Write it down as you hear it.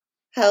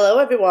Hello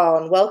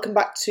everyone, welcome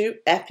back to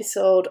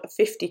episode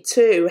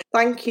 52.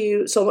 Thank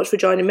you so much for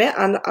joining me,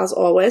 and as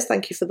always,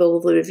 thank you for the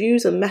lovely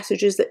reviews and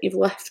messages that you've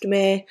left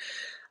me.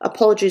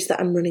 Apologies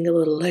that I'm running a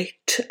little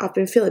late. I've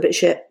been feeling a bit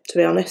shit, to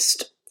be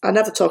honest. I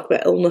never talk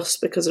about illness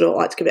because I don't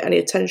like to give it any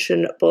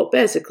attention, but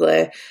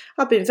basically,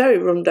 I've been very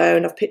run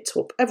down. I've picked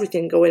up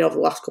everything going over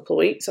the last couple of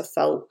weeks. I've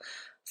felt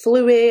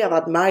fluey, I've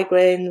had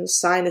migraines,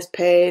 sinus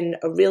pain,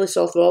 a really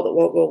sore throat that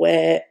won't go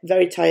away,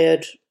 very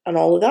tired, and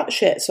all of that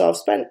shit. So I've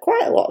spent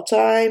quite a lot of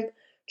time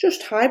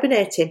just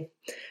hibernating.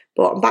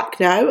 But I'm back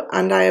now,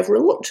 and I have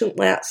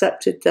reluctantly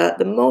accepted that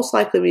the most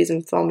likely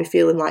reason for me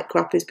feeling like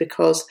crap is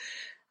because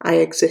I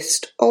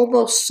exist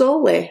almost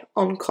solely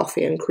on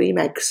coffee and cream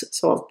eggs.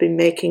 So I've been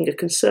making a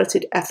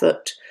concerted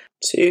effort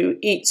to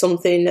eat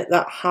something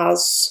that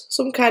has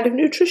some kind of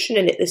nutrition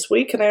in it this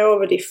week, and I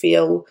already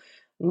feel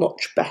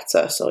much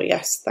better. So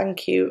yes,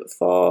 thank you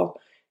for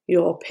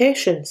your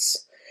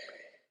patience.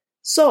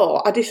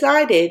 So I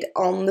decided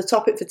on the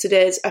topic for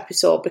today's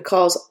episode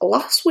because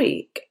last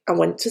week I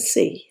went to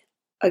see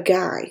a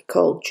guy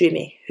called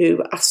Jimmy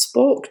who I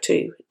spoke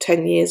to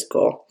 10 years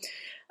ago,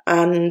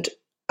 and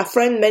a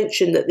friend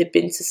mentioned that they'd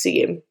been to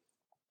see him,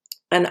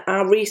 and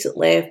I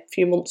recently, a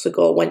few months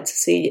ago, went to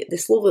see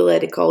this lovely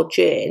lady called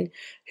Jane,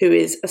 who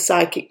is a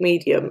psychic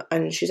medium,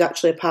 and she's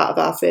actually a part of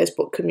our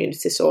Facebook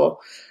community,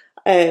 so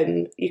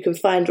you can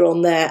find her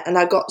on there. And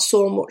I got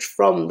so much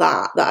from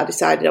that I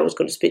decided I was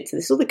going to speak to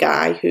this other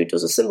guy who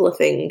does a similar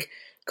thing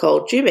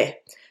called Jimmy.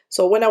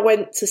 So when I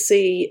went to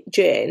see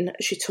Jane,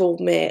 she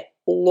told me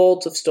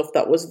loads of stuff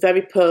that was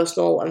very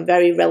personal and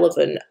very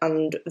relevant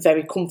and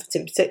very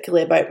comforting,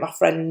 particularly about my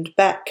friend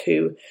Beck,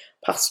 who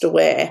passed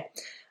away,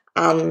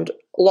 and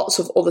lots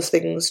of other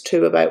things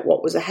too about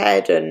what was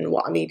ahead and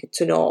what I needed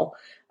to know.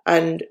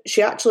 And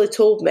she actually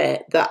told me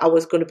that I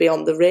was going to be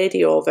on the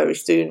radio very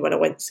soon when I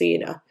went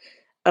seeing her.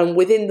 And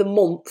within the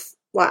month,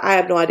 I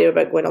had no idea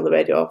about going on the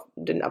radio,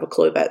 didn't have a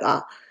clue about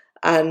that.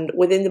 And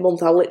within the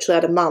month, I literally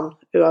had a man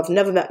who I've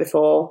never met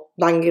before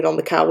banging on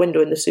the car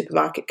window in the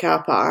supermarket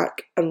car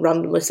park and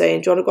randomly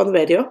saying, "Do you want to go on the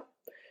radio?"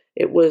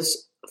 It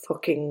was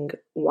fucking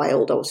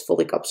wild. I was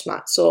fully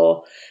gobsmacked.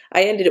 So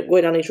I ended up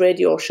going on his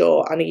radio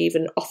show, and he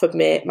even offered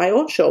me my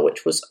own show,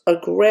 which was a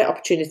great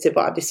opportunity,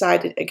 but I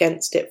decided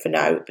against it for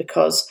now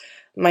because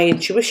my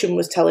intuition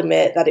was telling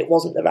me that it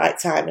wasn't the right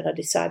time, and I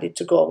decided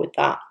to go with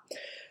that.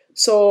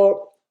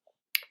 So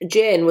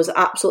Jane was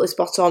absolutely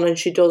spot on, and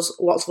she does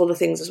lots of other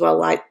things as well,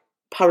 like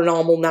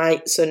paranormal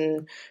nights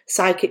and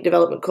psychic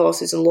development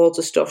courses and loads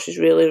of stuff. She's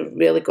really,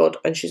 really good,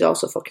 and she's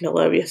also fucking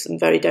hilarious and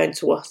very down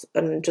to earth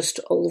and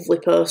just a lovely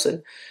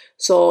person.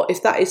 So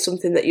if that is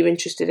something that you're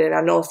interested in,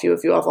 I know a few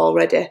of you have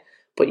already,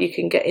 but you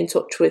can get in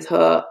touch with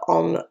her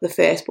on the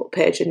Facebook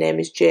page. Her name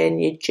is Jane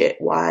Yigit,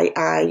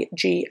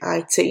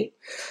 Yigit.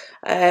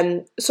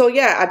 So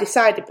yeah, I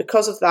decided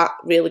because of that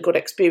really good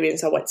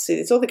experience, I went to see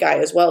this other guy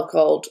as well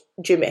called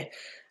Jimmy.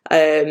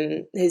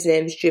 His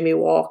name's Jimmy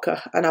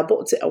Walker, and I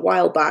booked it a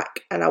while back,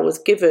 and I was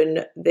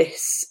given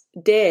this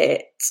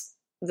date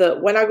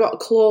that when I got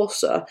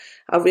closer,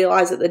 I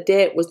realised that the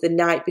date was the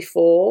night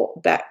before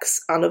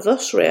Beck's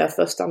anniversary, her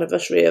first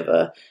anniversary of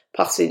her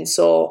passing,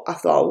 so I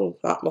thought, oh,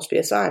 that must be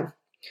a sign.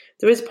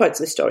 There is a point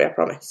to this story, I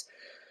promise.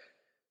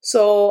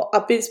 So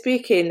I've been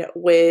speaking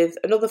with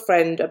another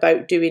friend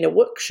about doing a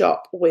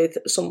workshop with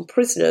some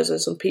prisoners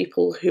and some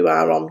people who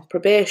are on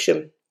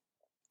probation.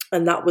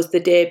 And that was the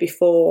day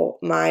before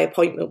my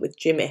appointment with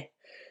Jimmy.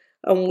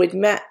 And we'd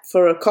met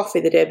for a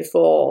coffee the day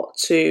before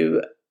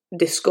to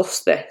discuss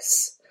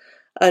this.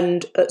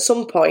 And at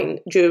some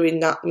point during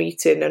that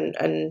meeting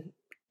and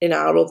in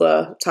our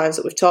other times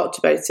that we've talked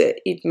about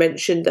it, he'd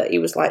mentioned that he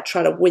was like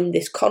trying to win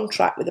this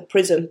contract with a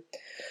prison.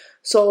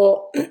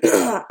 So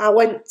I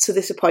went to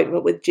this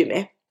appointment with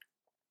Jimmy,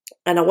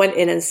 and I went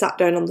in and sat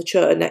down on the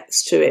chair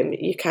next to him.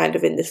 You're kind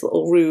of in this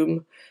little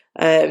room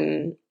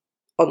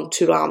on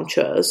two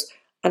armchairs,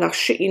 and I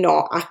shit you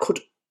not, I could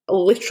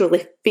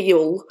literally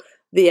feel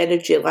the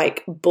energy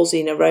like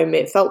buzzing around me.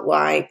 It felt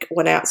like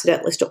when I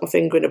accidentally stuck my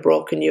finger in a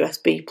broken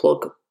USB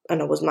plug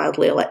and I was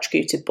mildly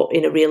electrocuted, but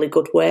in a really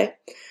good way.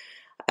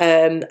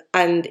 And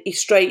he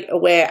straight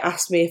away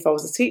asked me if I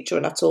was a teacher,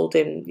 and I told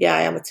him, yeah,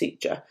 I am a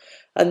teacher.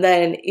 And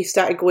then he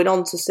started going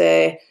on to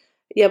say,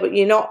 yeah, but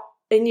you're not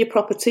in your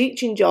proper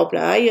teaching job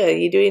now, are you?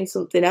 You're doing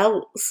something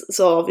else.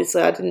 So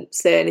obviously I didn't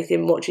say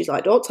anything much. He's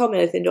like, don't tell me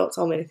anything.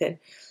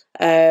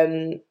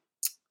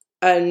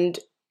 And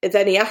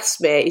then he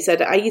asked me, he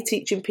said, are you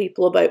teaching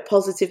people about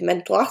positive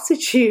mental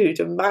attitude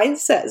and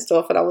mindset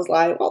stuff? And I was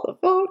like, what the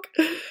fuck?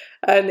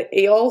 And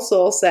he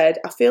also said,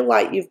 I feel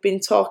like you've been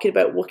talking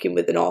about working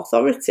with an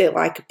authority,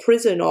 like a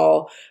prison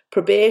or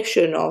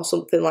probation or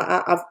something like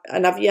that.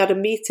 Have you had a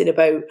meeting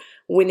about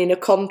winning a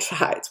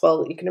contract?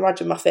 Well, you can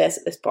imagine my face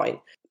at this point.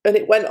 And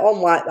it went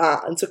on like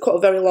that. And to cut a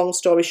very long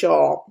story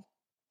short,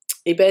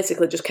 he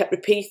basically just kept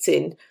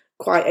repeating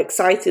quite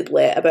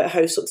excitedly about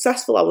how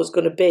successful I was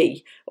going to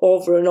be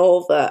over and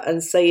over,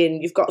 and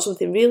saying, you've got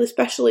something really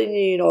special in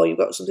you, you've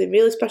got something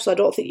really special. I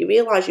don't think you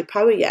realise your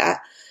power yet.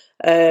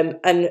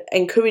 and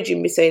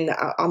encouraging me, saying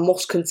that I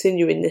must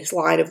continue in this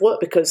line of work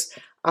because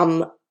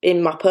I'm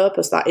in my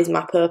purpose. That is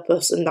my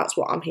purpose, and that's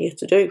what I'm here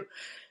to do.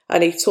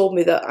 And he told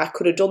me that I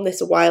could have done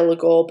this a while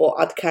ago, but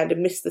I'd kind of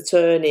missed the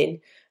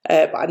turning.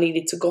 But I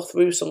needed to go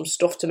through some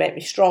stuff to make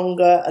me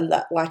stronger, and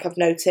that like I've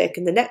now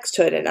taken the next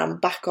turn and I'm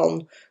back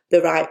on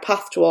the right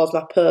path towards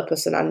my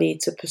purpose, and I need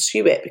to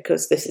pursue it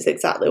because this is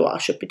exactly what I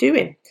should be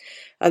doing,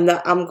 and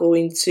that I'm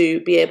going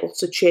to be able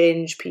to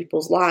change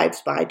people's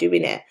lives by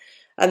doing it.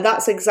 And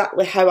that's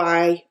exactly how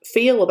I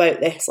feel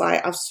about this.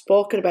 Like, I've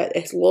spoken about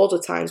this loads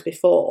of times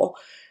before,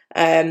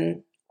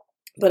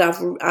 but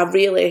I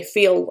really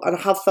feel, and I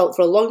have felt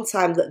for a long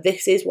time, that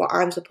this is what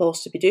I'm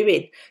supposed to be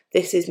doing.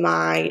 This is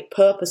my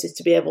purpose, is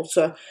to be able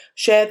to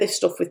share this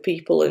stuff with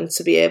people and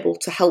to be able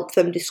to help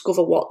them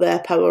discover what their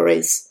power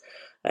is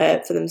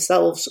for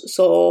themselves.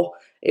 So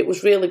it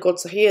was really good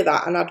to hear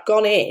that. And I'd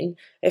gone in,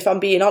 if I'm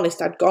being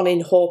honest, I'd gone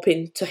in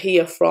hoping to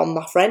hear from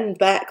my friend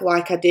Beck,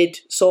 like I did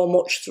so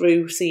much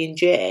through seeing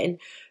Jane,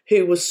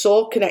 who was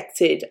so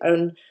connected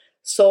and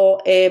so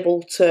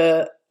able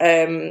to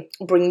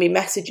bring me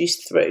messages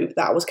through,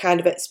 that I was kind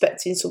of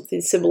expecting something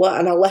similar,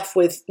 and I left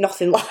with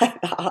nothing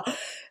like that,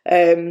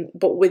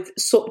 but with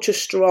such a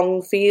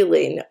strong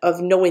feeling of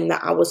knowing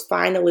that I was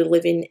finally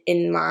living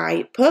in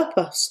my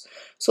purpose.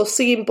 So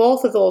seeing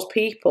both of those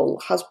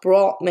people has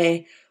brought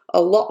me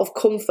a lot of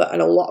comfort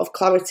and a lot of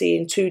clarity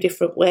in two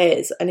different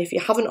ways. And if you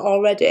haven't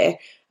already,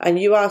 and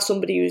you are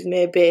somebody who's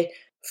maybe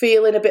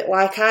feeling a bit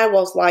like I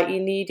was, like you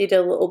needed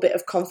a little bit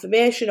of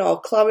confirmation or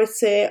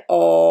clarity,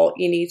 or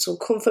you need some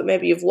comfort,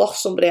 maybe you've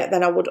lost somebody,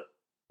 then I would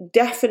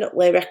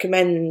definitely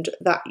recommend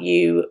that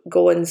you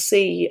go and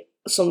see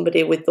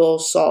somebody with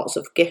those sorts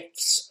of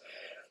gifts.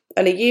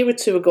 And a year or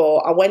two ago,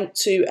 I went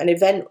to an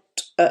event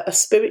at a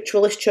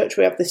spiritualist church.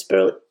 We have this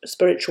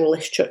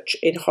spiritualist church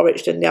in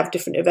Horwich, they have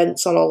different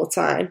events on all the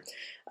time.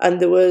 And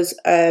there was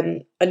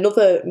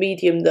another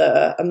medium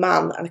there, a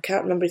man, and I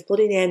can't remember his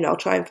bloody name now, I'll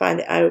try and find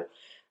it out.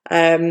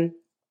 And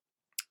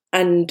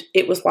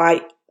it was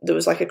like, there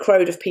was like a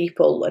crowd of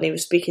people, and he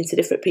was speaking to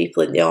different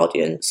people in the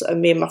audience,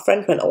 and me and my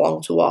friend went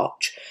along to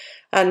watch.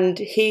 And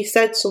he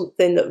said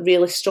something that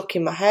really stuck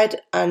in my head,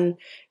 and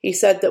he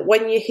said that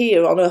when you're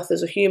here on earth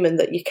as a human,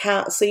 that you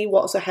can't see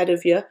what's ahead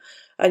of you,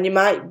 and you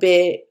might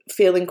be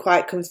feeling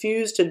quite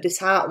confused and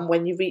disheartened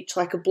when you reach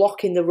like a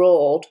block in the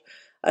road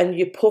and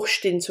you're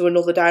pushed into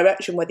another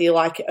direction, whether you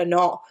like it or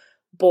not,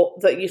 but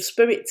that your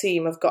spirit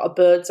team have got a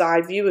bird's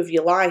eye view of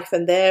your life,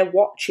 and they're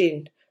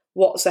watching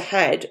what's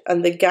ahead,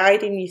 and they're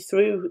guiding you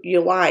through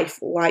your life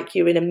like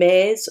you're in a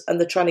maze, and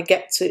they're trying to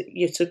get to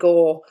you to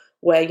go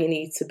where you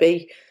need to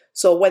be.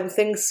 So when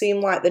things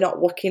seem like they're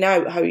not working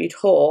out how you'd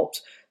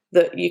hoped,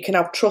 that you can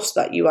have trust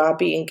that you are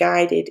being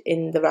guided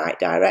in the right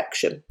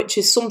direction, which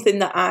is something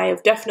that I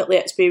have definitely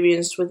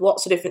experienced with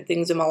lots of different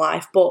things in my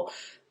life. But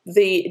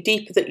the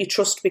deeper that your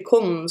trust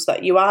becomes,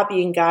 that you are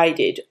being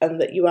guided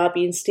and that you are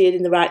being steered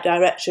in the right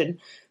direction,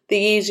 the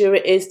easier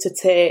it is to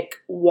take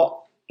what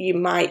you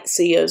might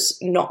see as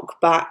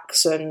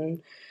knockbacks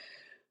and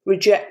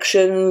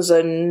rejections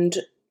and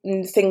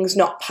things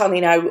not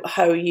panning out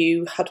how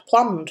you had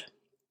planned.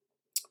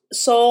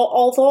 So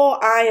although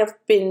I have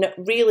been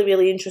really,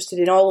 really interested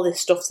in all of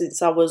this stuff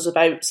since I was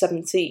about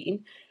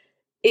 17,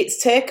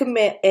 it's taken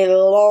me a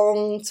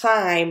long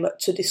time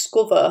to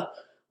discover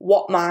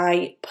what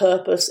my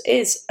purpose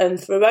is. And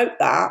throughout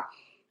that,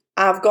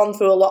 I've gone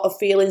through a lot of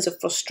feelings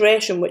of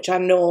frustration, which I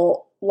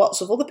know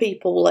lots of other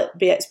people will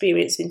be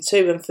experiencing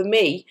too. And for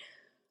me,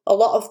 a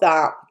lot of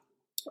that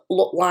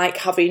looked like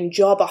having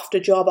job after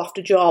job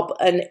after job.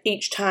 And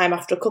each time,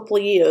 after a couple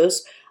of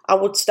years, I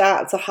would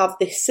start to have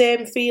this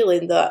same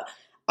feeling that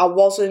I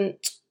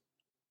wasn't,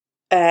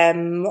 I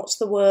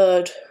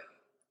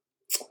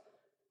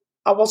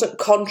wasn't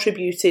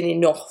contributing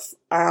enough,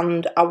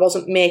 and I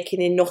wasn't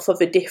making enough of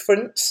a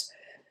difference,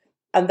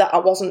 and that I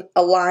wasn't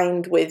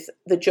aligned with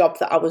the job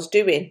that I was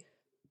doing.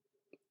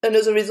 And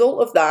as a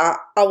result of that,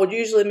 I would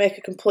usually make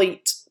a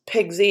complete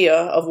pig's ear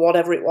of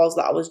whatever it was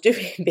that I was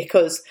doing,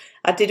 because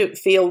I didn't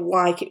feel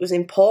like it was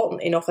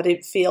important enough. I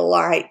didn't feel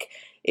like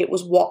it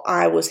was what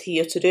I was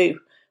here to do.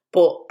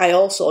 But I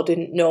also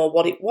didn't know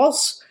what it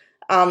was.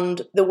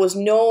 And there was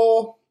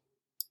no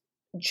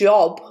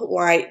job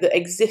like that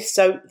exists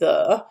out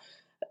there,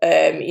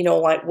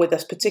 like with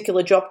a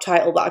particular job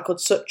title that I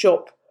could search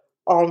up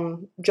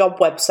on job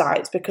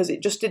websites, because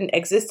it just didn't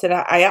exist. And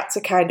I had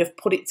to kind of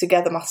put it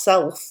together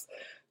myself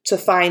to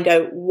find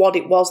out what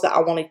it was that I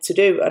wanted to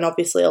do. And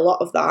obviously a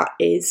lot of that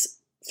is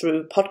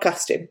through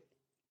podcasting.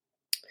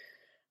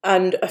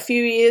 And a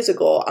few years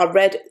ago, I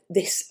read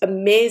this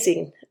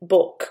amazing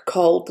book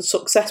called The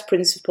Success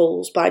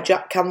Principles by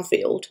Jack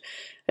Canfield.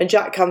 And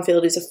Jack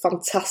Canfield is a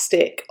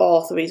fantastic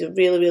author. He's a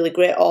really, really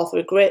great author,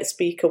 a great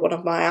speaker, one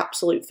of my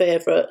absolute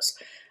favourites.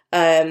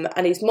 And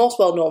he's most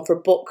well known for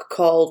a book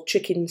called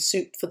Chicken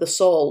Soup for the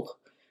Soul,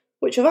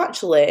 which I've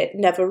actually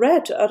never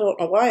read. I don't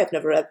know why I've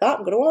never read that.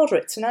 I'm going to order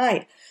it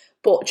tonight.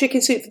 But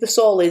Chicken Soup for the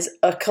Soul is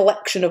a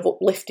collection of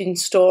uplifting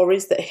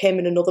stories that him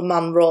and another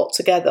man wrote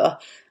together.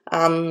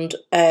 And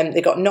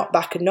they got knocked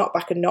back and knocked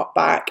back and knocked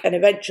back. And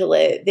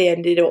eventually they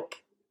ended up,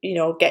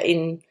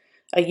 getting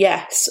a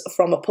yes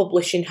from a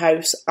publishing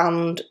house.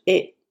 And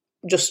it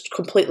just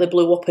completely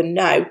blew up. And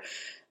now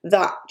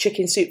that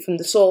Chicken Soup for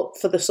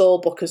the Soul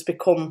book has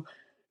become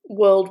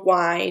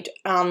worldwide,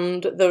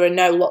 and there are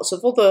now lots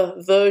of other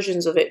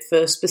versions of it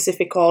for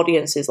specific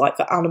audiences, like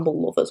for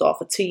animal lovers or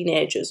for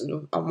teenagers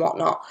and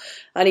whatnot.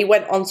 And he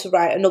went on to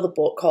write another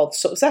book called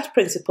Success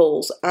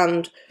Principles,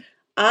 and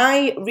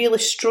I really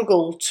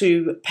struggle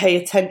to pay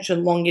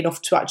attention long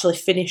enough to actually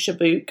finish a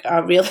book. I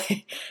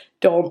really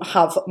don't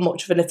have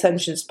much of an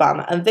attention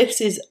span, and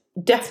this is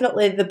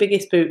definitely the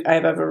biggest book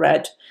I've ever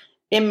read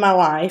in my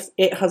life.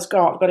 It has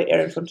got, I've got it here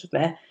in front of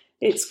me,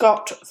 it's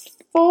got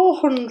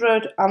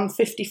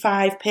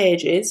 455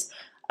 pages,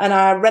 and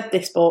I read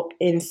this book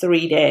in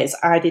 3 days.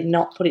 I did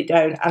not put it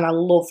down, and I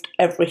loved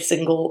every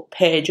single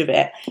page of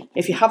it.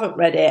 If you haven't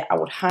read it, I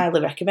would highly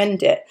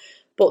recommend it.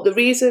 But the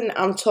reason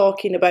I'm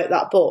talking about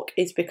that book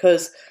is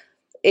because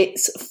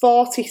it's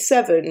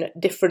 47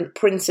 different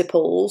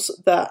principles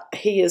that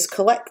he has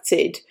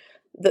collected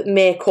that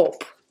make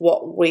up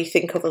what we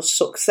think of as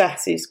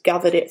success. He's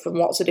gathered it from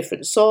lots of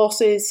different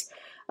sources.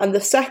 And the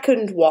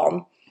second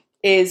one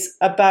is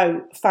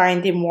about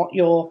finding what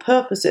your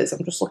purpose is.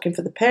 I'm just looking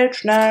for the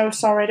page now.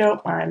 Sorry,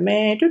 don't mind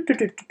me.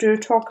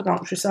 Talk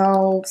amongst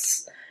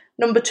yourselves.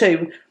 Number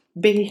 2,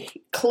 be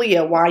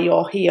clear why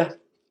you're here.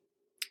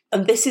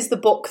 And this is the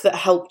book that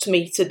helped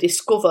me to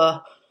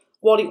discover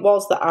what it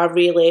was that I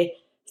really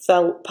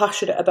felt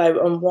passionate about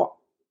and what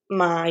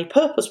my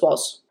purpose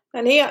was.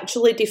 And he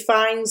actually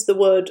defines the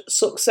word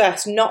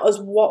success not as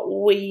what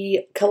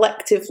we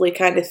collectively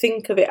kind of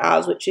think of it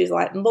as, which is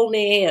like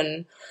money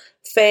and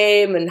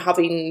fame and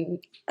having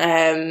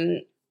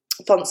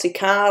fancy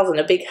cars and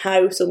a big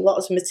house and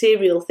lots of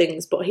material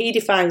things, but he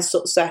defines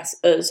success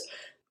as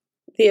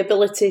the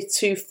ability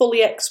to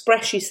fully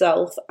express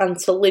yourself and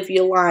to live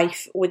your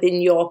life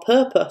within your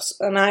purpose.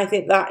 And I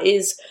think that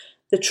is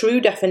the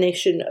true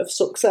definition of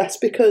success,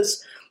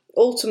 because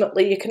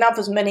ultimately you can have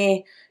as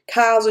many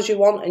cars as you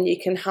want, and you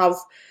can have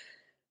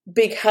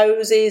big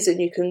houses,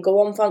 and you can go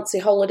on fancy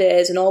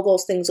holidays, and all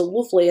those things are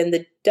lovely, and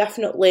they're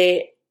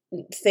definitely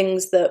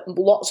things that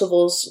lots of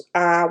us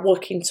are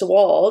working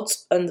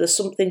towards, and there's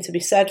something to be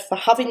said for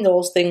having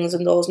those things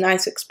and those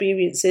nice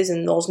experiences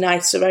and those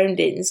nice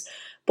surroundings,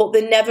 but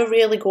they're never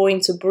really going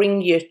to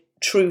bring you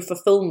true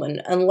fulfillment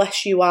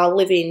unless you are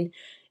living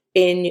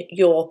in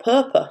your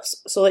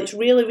purpose. So it's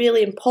really,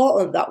 really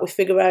important that we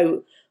figure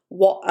out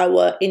what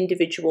our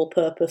individual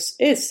purpose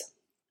is.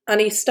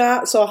 And he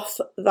starts off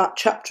that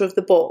chapter of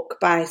the book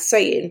by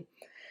saying,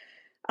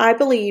 I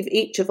believe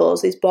each of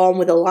us is born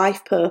with a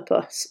life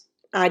purpose.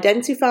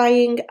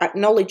 Identifying,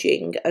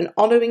 acknowledging, and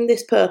honouring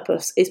this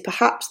purpose is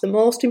perhaps the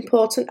most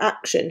important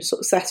action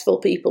successful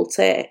people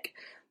take.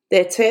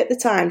 They take the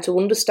time to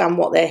understand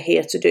what they're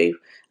here to do,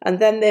 and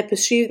then they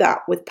pursue that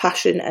with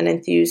passion and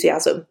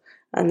enthusiasm.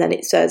 And then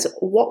it says,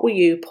 what were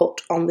you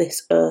put on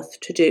this earth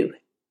to do?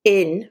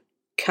 In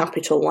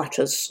capital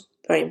letters.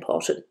 Very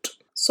important.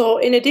 So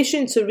in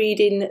addition to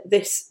reading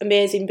this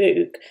amazing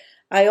book,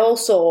 I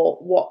also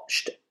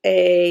watched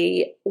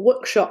a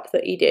workshop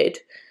that he did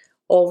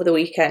over the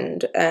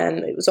weekend.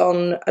 It was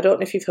on, I don't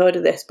know if you've heard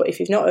of this, but if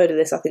you've not heard of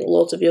this, I think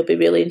loads of you will be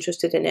really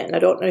interested in it. And I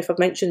don't know if I've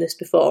mentioned this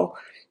before.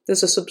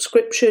 There's a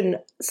subscription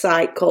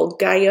site called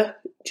Gaia,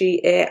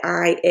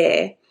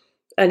 Gaia,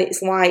 and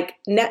it's like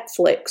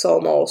Netflix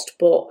almost,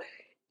 but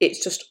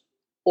it's just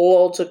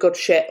loads of good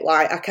shit.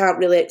 Like, I can't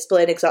really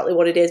explain exactly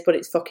what it is, but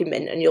it's fucking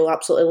mint and you'll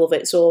absolutely love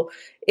it. So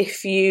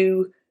if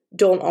you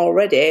don't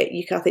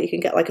already, I think you can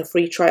get like a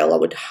free trial. I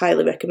would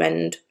highly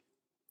recommend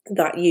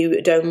that you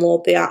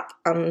download the app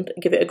and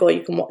give it a go.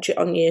 You can watch it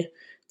on your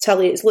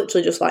telly. It's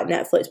literally just like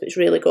Netflix, but it's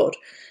really good.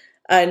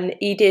 And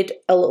he did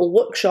a little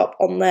workshop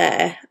on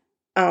there,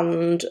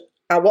 and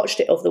I watched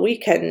it over the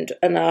weekend,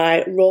 and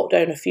I wrote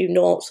down a few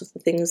notes of the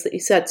things that he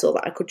said so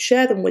that I could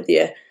share them with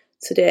you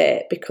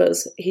today,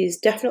 because he's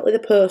definitely the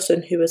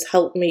person who has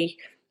helped me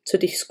to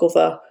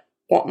discover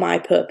what my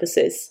purpose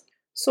is.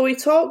 So he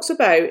talks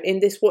about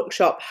in this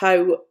workshop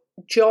how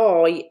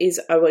joy is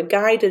our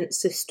guidance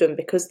system,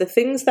 because the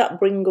things that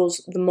bring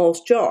us the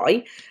most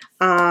joy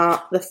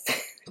are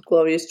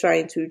Gloria's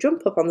trying to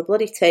jump up on the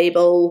bloody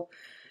table.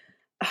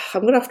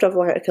 I'm going to have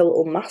like a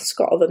little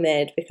mascot of a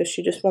maid, because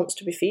she just wants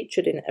to be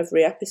featured in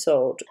every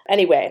episode.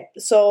 Anyway,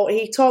 so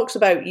he talks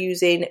about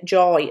using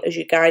joy as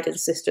your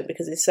guidance system,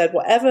 because he said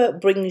whatever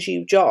brings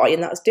you joy,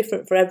 and that's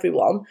different for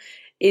everyone,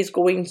 is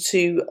going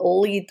to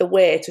lead the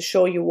way to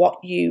show you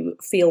what you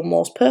feel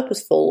most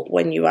purposeful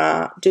when you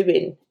are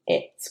doing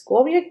it.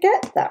 Gloria,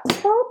 get that.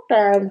 Calm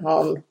down,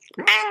 hon.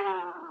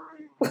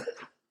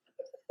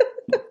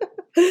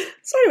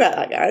 Sorry about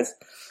that, guys.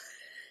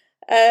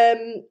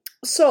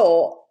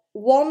 So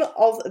one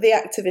of the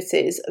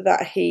activities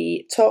that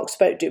he talks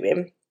about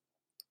doing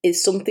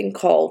is something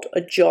called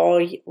a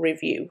joy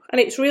review. And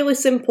it's really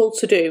simple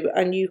to do,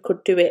 and you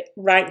could do it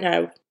right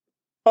now.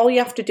 all you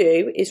have to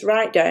do is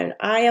write down,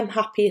 I am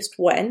happiest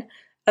when,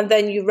 and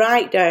then you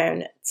write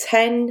down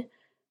 10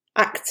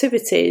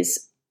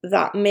 activities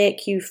that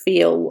make you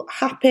feel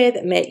happy,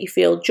 that make you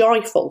feel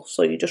joyful.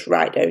 So you just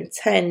write down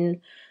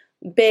 10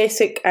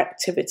 basic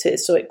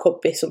activities. So it could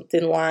be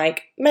something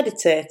like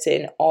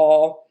meditating,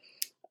 or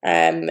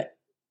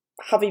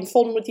having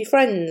fun with your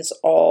friends,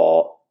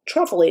 or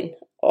travelling,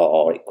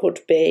 or it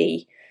could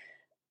be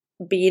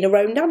being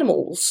around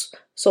animals.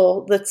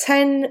 So the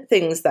 10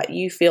 things that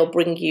you feel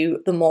bring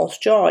you the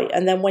most joy.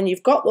 And then when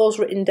you've got those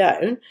written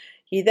down,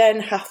 you then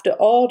have to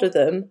order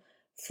them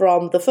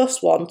from the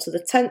first one to the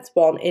 10th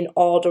one in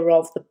order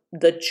of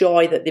the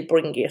joy that they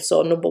bring you.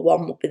 So number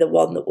 1 would be the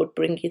one that would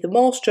bring you the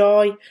most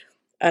joy,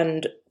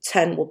 and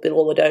 10 would be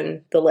lower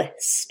down the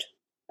list.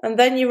 And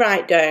then you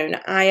write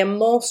down, I am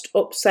most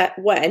upset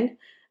when,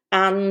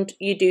 and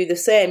you do the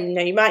same.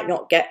 Now, you might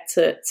not get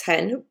to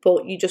 10,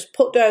 but you just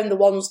put down the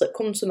ones that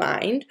come to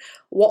mind.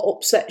 What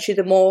upsets you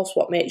the most,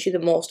 what makes you the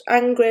most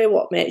angry,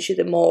 what makes you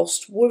the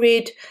most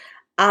worried,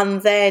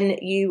 and then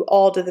you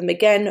order them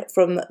again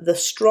from the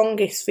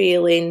strongest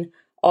feeling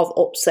of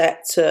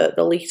upset to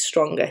the least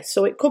strongest.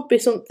 So it could be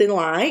something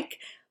like,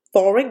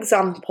 for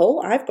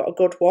example, I've got a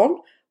good one,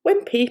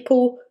 when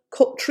people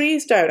cut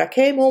trees down. I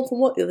came home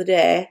from work the other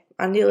day,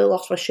 I nearly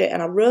lost my shit,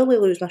 and I rarely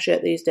lose my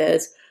shit these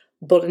days,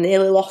 but I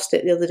nearly lost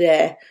it the other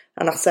day,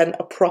 and I sent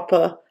a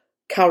proper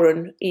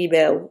Karen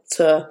email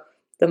to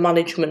the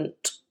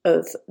management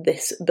of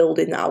this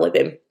building that I live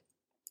in,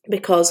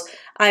 because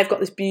I've got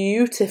this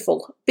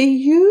beautiful,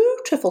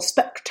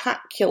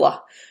 spectacular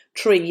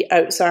tree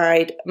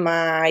outside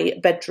my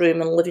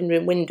bedroom and living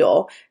room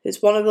window.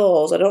 It's one of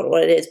those, I don't know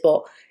what it is,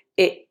 but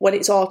when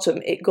it's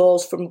autumn, it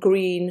goes from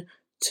green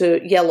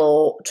to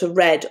yellow to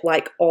red,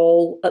 like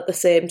all at the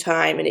same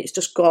time, and it's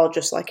just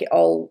gorgeous, like it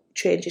all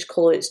changes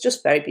colour. It's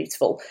just very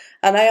beautiful,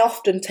 and I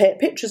often take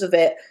pictures of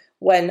it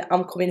when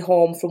I'm coming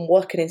home from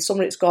work, and in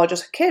summer it's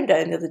gorgeous. I came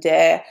down the other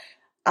day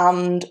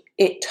and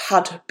it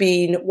had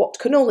been what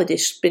can only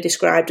be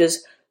described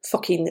as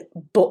fucking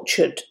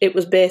butchered. It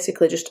was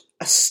basically just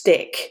a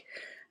stick,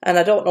 and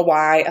I don't know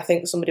why. I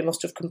think somebody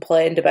must have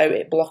complained about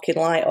it blocking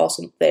light or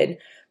something,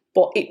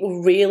 but it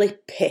really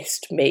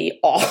pissed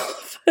me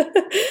off.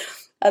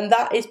 And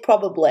that is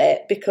probably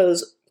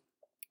because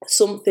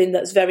something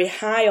that's very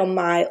high on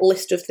my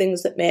list of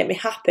things that make me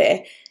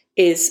happy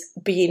is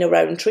being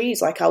around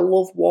trees. Like, I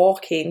love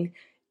walking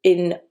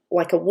in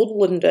like a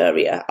woodland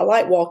area. I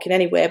like walking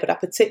anywhere, but I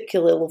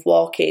particularly love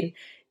walking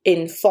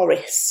in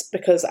forests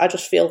because I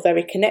just feel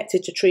very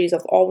connected to trees.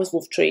 I've always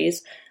loved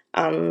trees.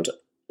 And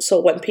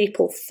so when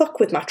people fuck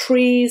with my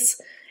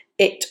trees,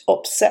 it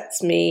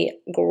upsets me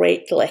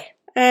greatly.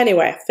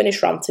 Anyway,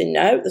 finished ranting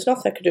now. There's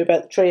nothing I can do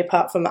about the tree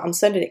apart from I'm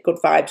sending it good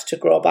vibes to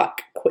grow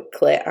back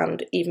quickly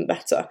and even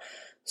better.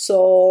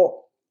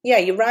 So, yeah,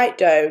 you write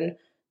down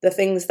the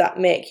things that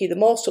make you the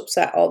most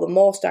upset or the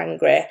most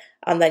angry,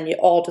 and then you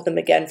order them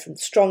again from the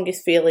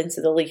strongest feeling to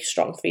the least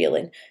strong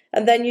feeling.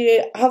 And then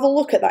you have a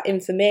look at that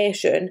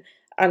information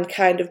and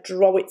kind of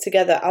draw it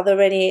together. Are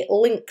there any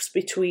links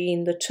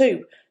between the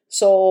two?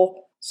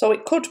 So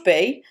it could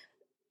be,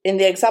 in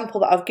the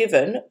example that I've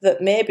given,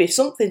 that maybe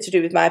something to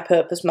do with my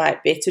purpose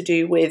might be to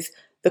do with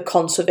the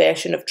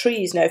conservation of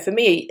trees. Now, for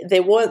me, they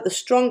weren't the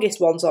strongest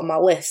ones on my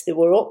list. They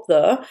were up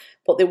there,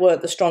 but they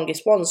weren't the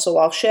strongest ones. So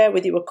I'll share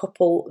with you a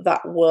couple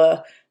that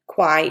were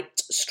quite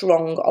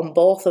strong on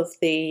both of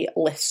the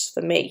lists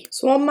for me.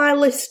 So on my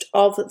list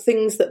of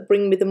things that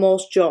bring me the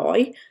most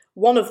joy,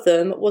 one of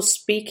them was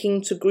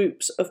speaking to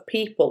groups of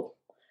people.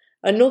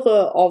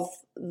 Another of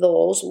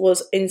those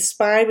was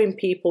inspiring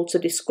people to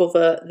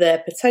discover their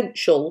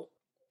potential.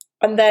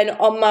 And then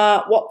on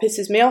my what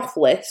pisses me off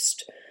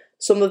list,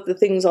 some of the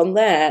things on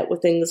there were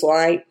things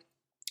like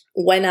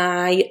when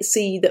I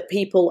see that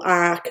people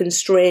are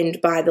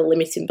constrained by the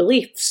limiting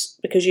beliefs,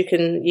 because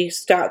you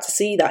start to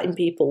see that in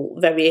people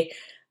very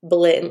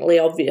blatantly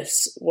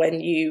obvious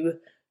when you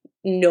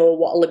know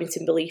what a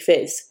limiting belief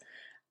is.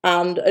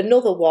 And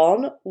another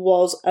one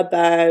was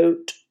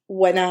about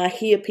when I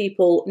hear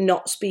people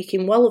not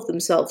speaking well of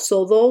themselves.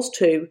 So those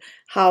two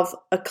have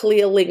a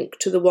clear link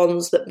to the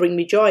ones that bring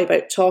me joy,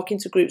 about talking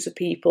to groups of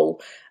people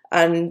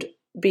and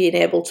being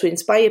able to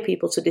inspire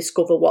people to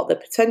discover what their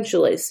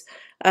potential is.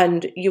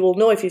 And you will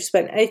know if you've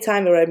spent any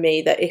time around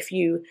me that if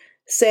you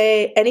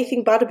say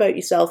anything bad about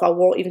yourself, I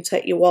won't even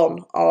take you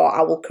on, or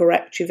I will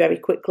correct you very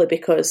quickly,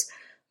 because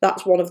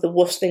that's one of the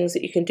worst things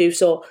that you can do.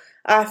 So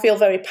I feel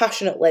very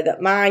passionately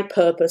that my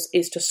purpose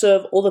is to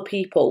serve other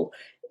people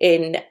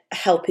in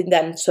helping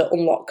them to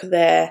unlock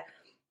their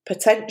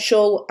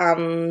potential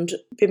and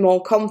be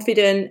more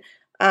confident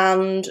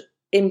and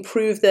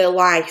improve their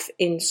life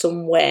in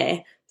some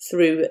way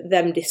through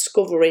them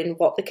discovering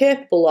what they're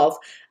capable of.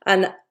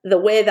 And the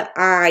way that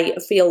I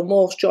feel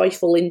most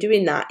joyful in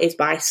doing that is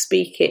by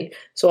speaking.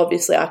 So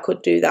obviously I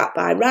could do that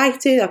by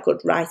writing, I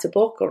could write a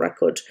book, or I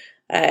could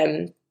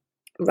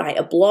write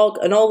a blog,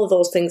 and all of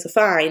those things are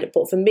fine.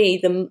 But for me,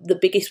 the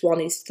biggest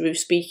one is through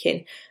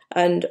speaking.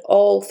 And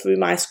all through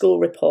my school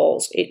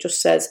reports, it just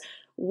says,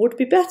 would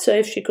be better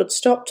if she could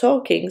stop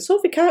talking.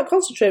 Sophie can't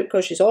concentrate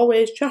because she's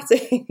always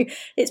chatting.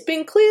 It's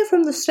been clear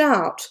from the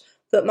start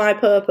that my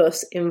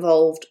purpose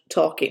involved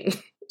talking.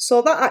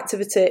 So that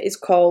activity is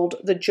called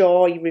the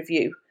Joy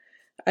Review.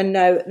 And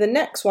now the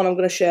next one I'm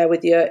going to share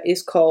with you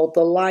is called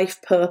the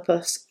Life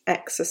Purpose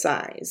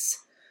Exercise.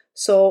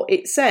 So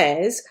it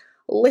says,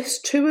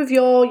 list 2 of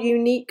your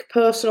unique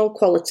personal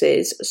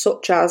qualities,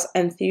 such as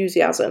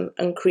enthusiasm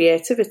and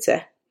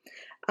creativity.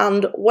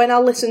 And when I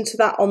listened to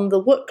that on the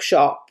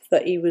workshop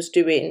that he was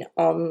doing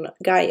on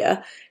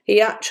Gaia, he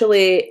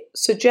actually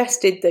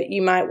suggested that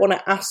you might want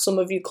to ask some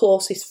of your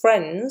closest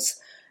friends,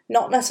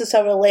 not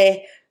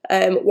necessarily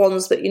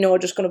ones that you know are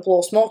just going to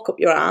blow smoke up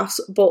your ass,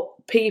 but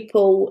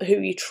people who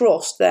you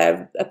trust,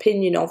 their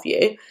opinion of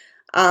you,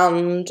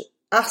 and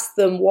ask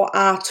them what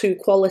are 2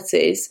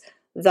 qualities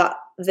that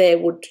they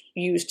would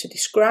use to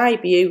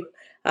describe you.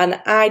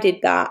 And I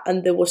did that,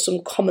 and there were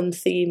some common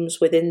themes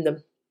within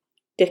them.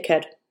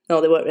 Dickhead.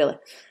 No, they weren't really.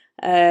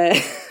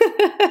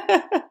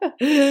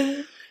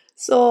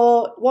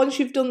 So once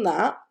you've done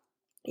that,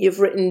 you've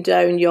written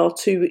down your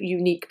 2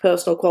 unique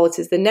personal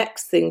qualities. The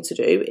next thing to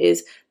do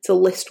is to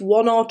list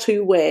 1 or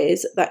 2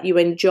 ways that you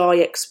enjoy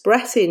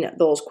expressing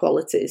those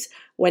qualities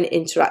when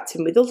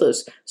interacting with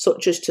others,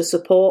 such as to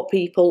support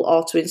people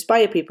or to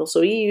inspire people.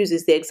 So he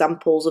uses the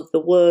examples of the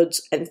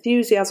words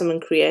enthusiasm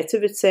and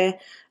creativity,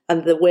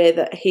 and the way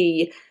that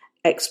he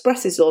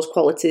expresses those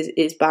qualities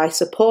is by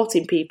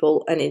supporting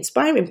people and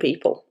inspiring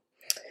people.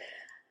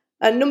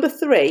 And number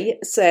 3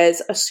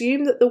 says,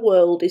 assume that the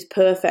world is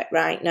perfect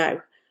right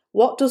now.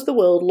 What does the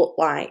world look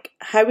like?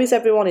 How is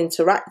everyone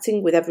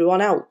interacting with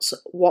everyone else?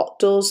 What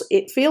does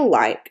it feel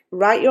like?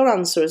 Write your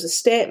answer as a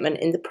statement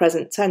in the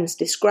present tense,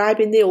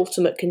 describing the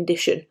ultimate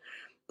condition,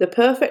 the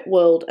perfect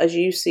world as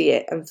you see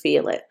it and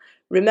feel it.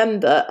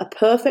 Remember, a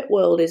perfect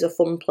world is a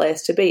fun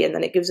place to be. And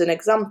then it gives an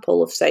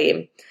example of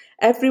saying,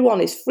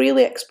 everyone is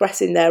freely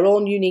expressing their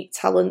own unique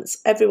talents,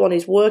 everyone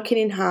is working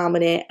in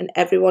harmony, and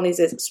everyone is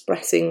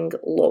expressing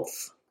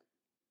love.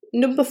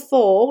 Number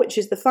 4, which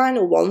is the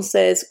final one,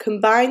 says,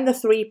 combine the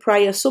 3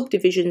 prior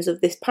subdivisions of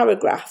this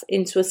paragraph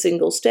into a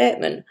single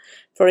statement.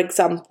 For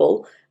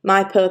example,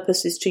 my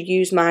purpose is to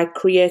use my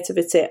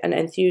creativity and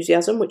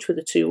enthusiasm, which were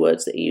the 2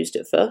 words that he used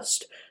at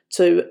first,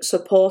 to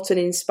support and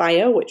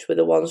inspire, which were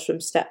the ones from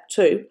step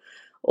 2,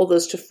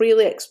 others to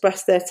freely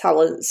express their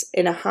talents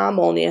in a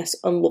harmonious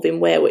and loving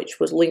way, which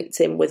was linked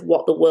in with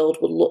what the world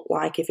would look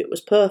like if it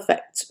was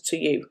perfect to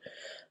you.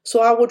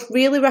 So I would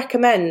really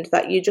recommend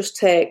that you just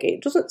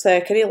it doesn't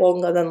take any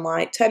longer than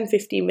like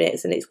 10-15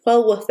 minutes, and it's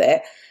well worth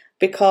it,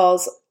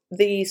 because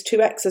these 2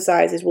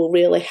 exercises will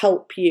really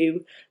help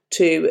you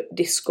to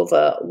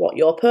discover what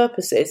your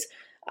purpose is.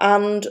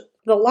 And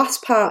the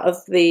last part of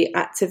the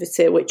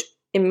activity, which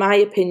in my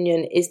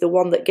opinion is the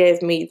one that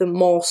gave me the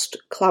most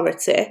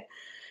clarity,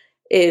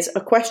 is a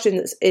question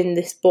that's in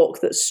this book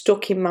that's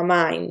stuck in my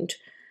mind.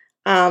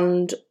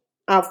 And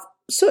I've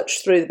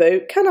searched through the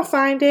book. Can I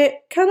find it?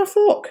 Can I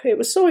fuck? It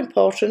was so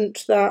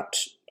important that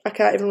I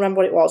can't even remember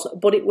what it was.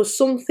 But it was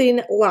something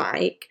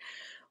like,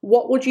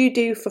 what would you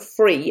do for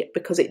free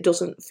because it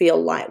doesn't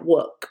feel like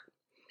work?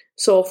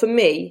 So for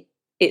me,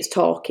 it's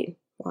talking.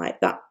 Like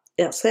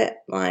that's it.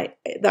 Like,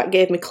 that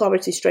gave me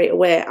clarity straight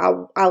away.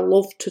 I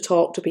love to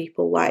talk to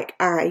people. Like,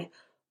 I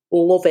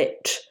love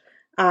it.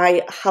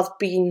 I have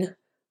been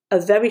a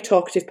very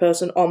talkative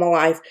person all my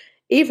life.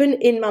 Even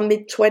in my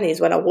mid-20s,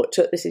 when I worked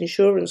at this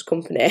insurance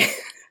company,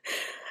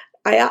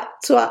 I had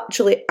to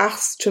actually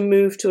ask to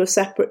move to a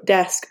separate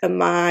desk, and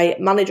my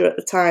manager at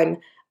the time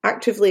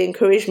actively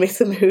encouraged me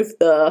to move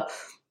there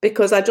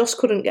because I just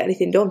couldn't get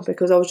anything done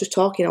because I was just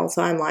talking all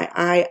the time. Like,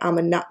 I am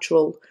a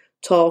natural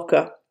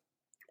talker.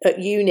 At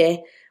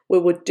uni, we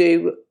would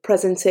do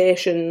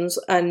presentations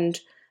and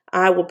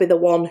I would be the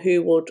one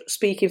who would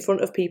speak in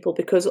front of people,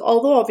 because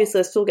although obviously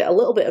I still get a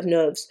little bit of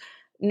nerves,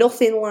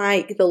 nothing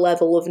like the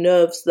level of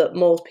nerves that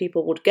most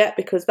people would get,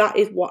 because that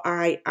is what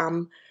I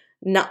am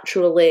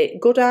naturally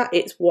good at.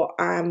 It's what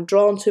I'm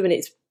drawn to, and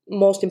it's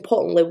most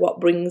importantly what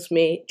brings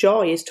me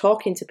joy is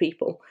talking to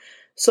people.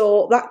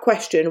 So that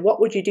question,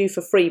 what would you do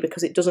for free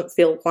because it doesn't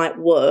feel like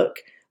work,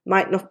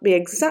 might not be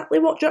exactly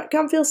what Jack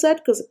Canfield said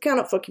because I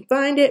cannot fucking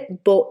find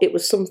it, but it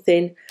was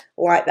something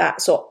like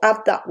that. So add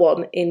that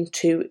one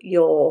into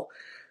your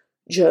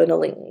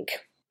journaling.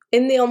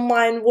 In the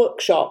online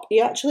workshop, he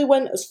actually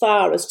went as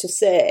far as to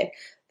say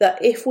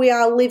that if we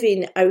are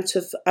living out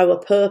of our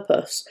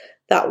purpose,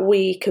 that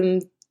we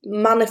can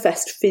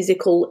manifest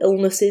physical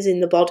illnesses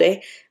in the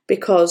body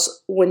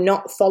because we're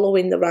not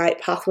following the right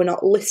path, we're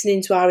not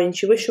listening to our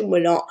intuition, we're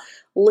not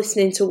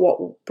listening to what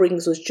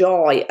brings us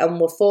joy, and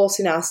we're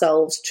forcing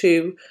ourselves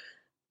to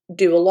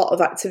do a lot of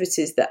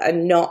activities that are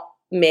not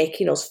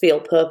making us feel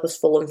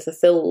purposeful and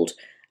fulfilled.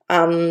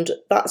 And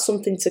that's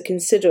something to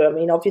consider. I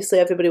mean, obviously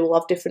everybody will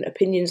have different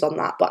opinions on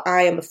that, but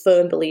I am a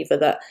firm believer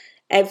that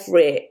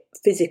every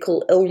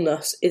physical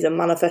illness is a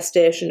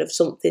manifestation of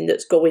something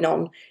that's going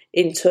on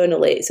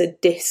internally. It's a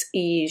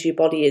dis-ease your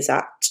body is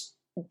at.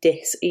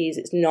 Dis-ease,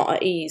 it's not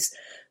at ease.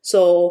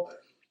 So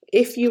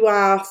if you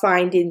are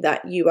finding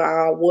that you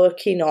are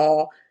working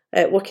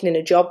in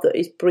a job that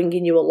is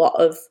bringing you a lot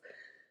of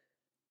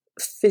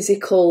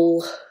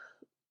physical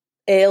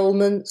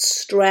ailments,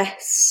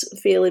 stress,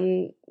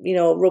 feeling,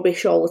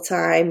 rubbish all the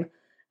time,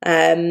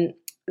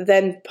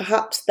 then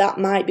perhaps that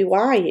might be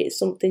why. It's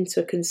something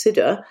to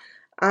consider.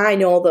 I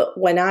know that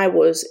when I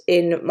was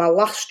in my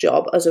last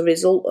job, as a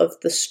result of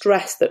the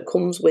stress that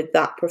comes with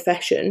that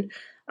profession,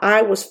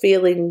 I was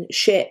feeling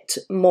shit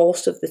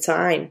most of the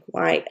time.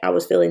 Like, I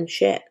was feeling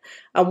shit.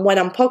 And when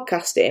I'm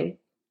podcasting,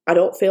 I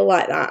don't feel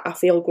like that. I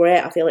feel great.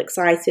 I feel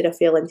excited. I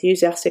feel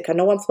enthusiastic. I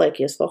know I'm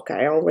flaky as fuck.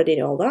 I already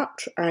know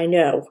that. I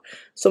know.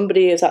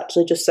 Somebody has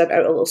actually just sent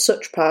out a little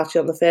such party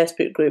on the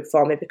Facebook group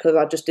for me because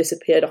I just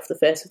disappeared off the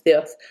face of the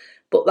earth.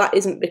 But that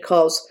isn't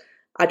because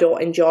I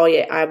don't enjoy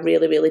it. I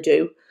really, really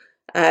do.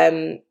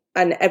 And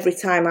every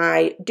time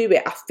I do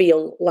it, I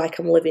feel like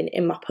I'm living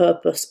in my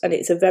purpose. And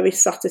it's a very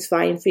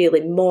satisfying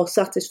feeling, more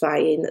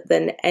satisfying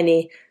than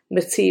any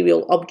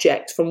material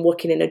object from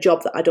working in a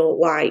job that I don't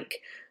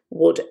like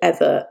would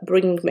ever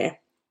bring me.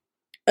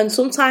 And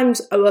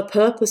sometimes our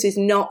purpose is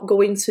not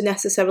going to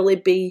necessarily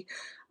be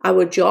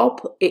our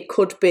job. It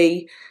could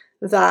be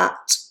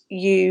that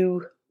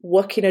you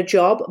work in a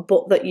job,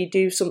 but that you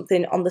do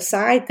something on the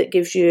side that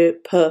gives you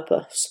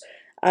purpose.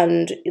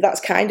 And that's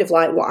kind of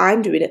like what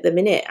I'm doing at the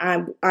minute.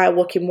 I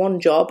work in one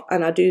job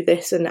and I do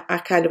this, and I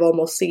kind of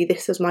almost see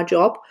this as my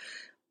job,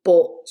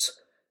 but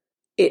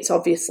it's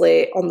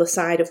obviously on the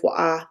side of what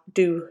I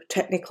do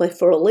technically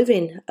for a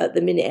living at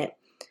the minute.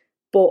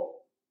 But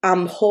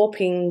I'm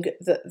hoping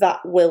that that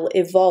will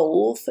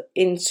evolve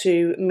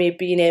into me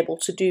being able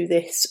to do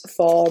this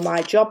for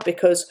my job,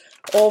 because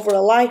over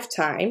a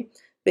lifetime,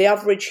 the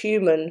average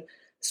human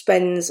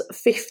spends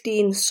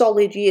 15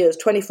 solid years,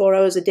 24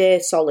 hours a day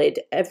solid,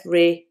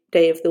 every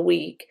day of the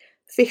week,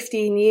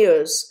 15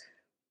 years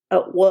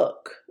at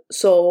work.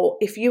 So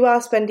if you are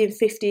spending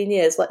 15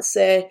 years, let's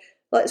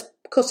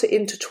cut it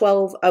into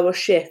 12-hour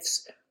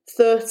shifts,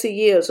 30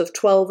 years of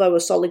 12-hour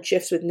solid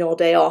shifts with no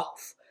day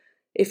off.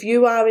 If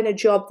you are in a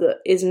job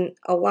that isn't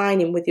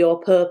aligning with your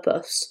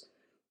purpose,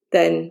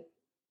 then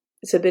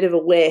it's a bit of a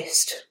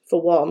waste,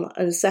 for one,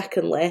 and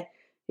secondly,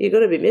 you're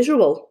going to be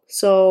miserable.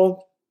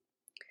 So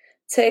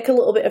take a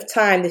little bit of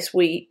time this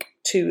week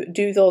to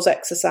do those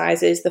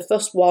exercises. The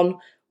first one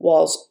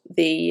was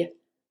the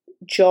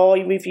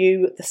joy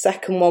review, the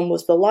second one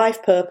was the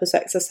life purpose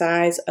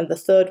exercise, and the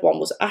third one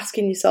was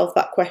asking yourself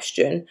that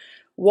question,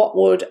 what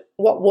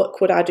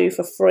work would I do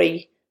for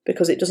free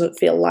because it doesn't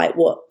feel like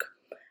work?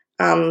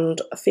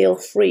 And feel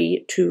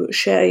free to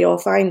share your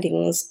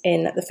findings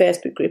in the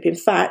Facebook group. In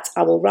fact,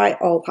 I will write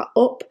all that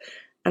up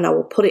and I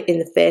will put it in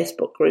the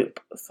Facebook group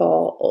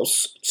for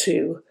us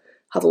to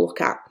have a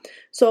look at.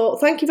 So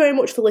thank you very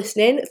much for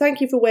listening.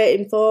 Thank you for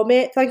waiting for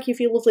me. Thank you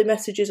for your lovely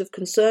messages of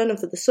concern and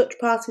for the such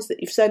parties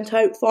that you've sent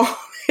out for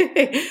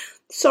me.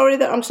 Sorry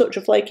that I'm such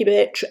a flaky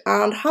bitch,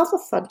 and have a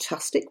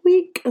fantastic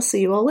week. I'll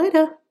see you all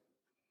later.